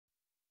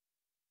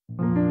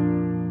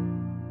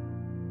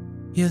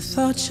You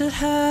thought you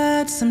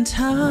had some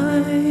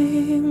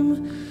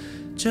time,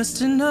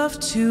 just enough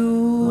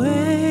to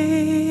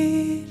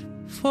wait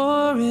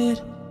for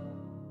it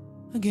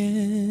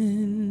again.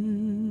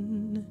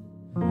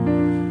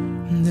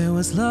 There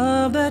was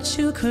love that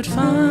you could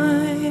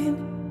find,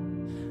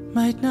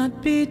 might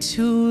not be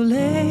too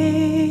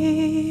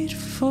late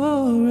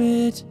for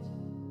it,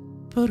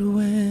 but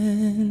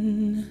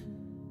when?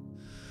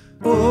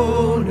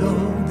 Oh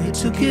no, they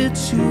took it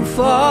too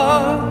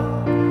far.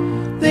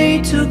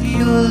 They took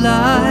your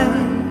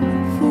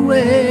life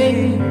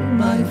away,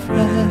 my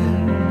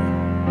friend.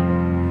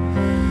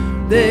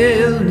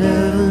 They'll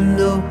never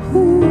know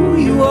who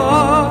you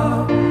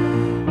are,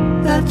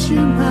 that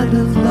you might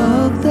have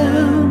loved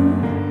them,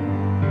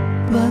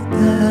 but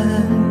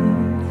then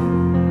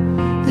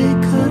they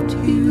cut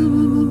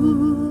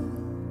you.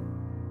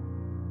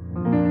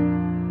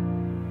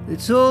 They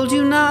told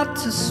you not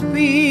to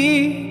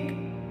speak,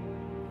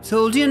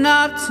 told you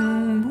not to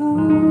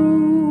move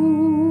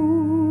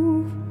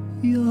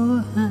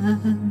your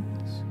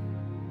hands.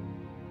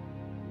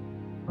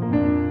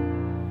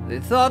 They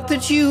thought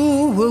that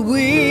you were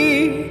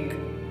weak,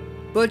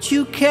 but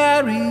you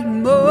carried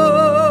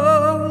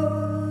more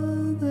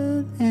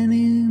than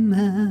any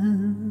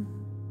man.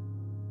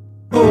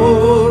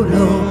 Oh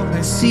no,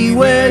 I see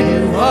where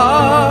you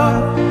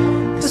are,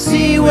 I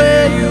see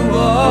where you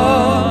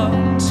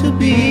ought to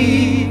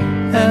be.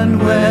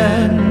 And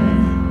when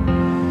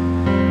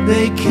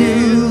they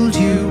killed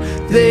you,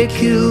 they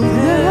killed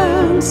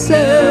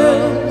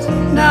themselves.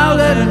 Now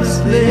let us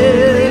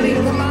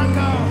live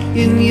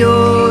in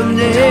your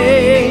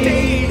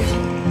name.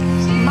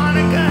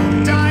 Monica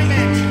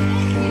Diamond,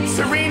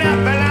 Serena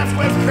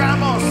Velasquez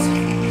Ramos,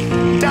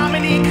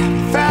 Dominique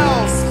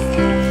Fells,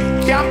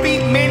 Yampi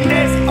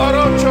Mendez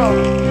Orocho,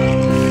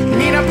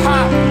 Nina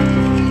Pop,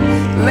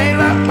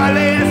 Leila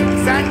Valles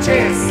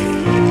Sanchez,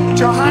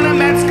 Johanna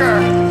Metzger,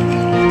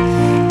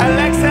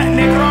 Alexa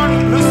Negron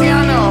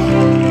Luciano,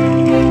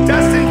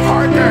 Dustin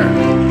Parker,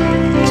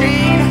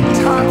 Jane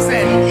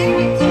Thompson,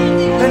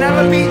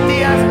 Penelope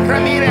Diaz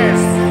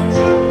Ramirez,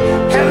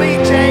 Kelly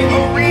J.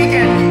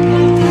 O'Regan,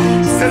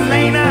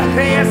 Selena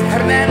Reyes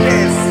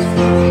Hernandez,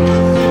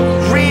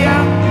 Rhea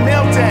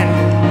Milton,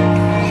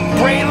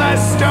 Brayla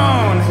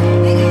Stone,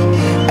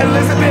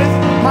 Elizabeth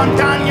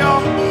Montano,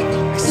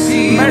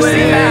 Mercy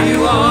Mack,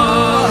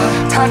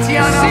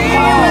 Tatiana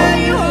Hall,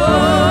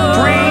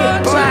 Bree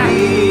Black,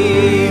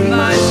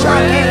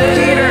 Shaki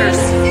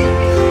Peters,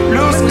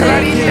 Luz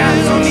Clarita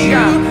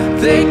Zuniga,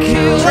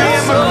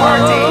 Drea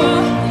McCarthy.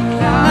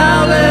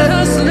 Now let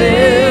us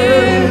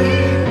live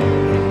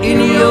in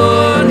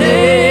your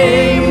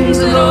names,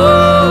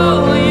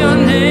 Lord, your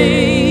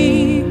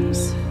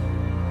names.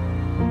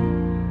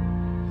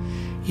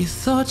 You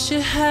thought you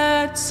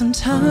had some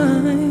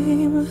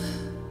time,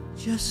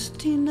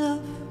 Just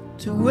enough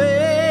to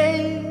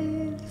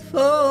wait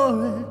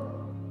for it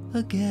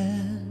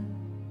again.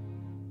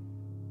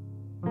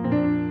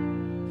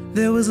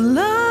 there was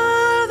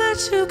love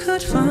that you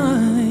could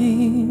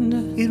find.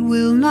 It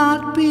will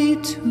not be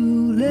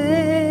too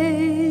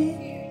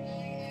late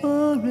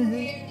for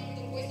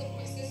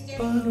it,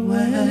 but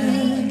when?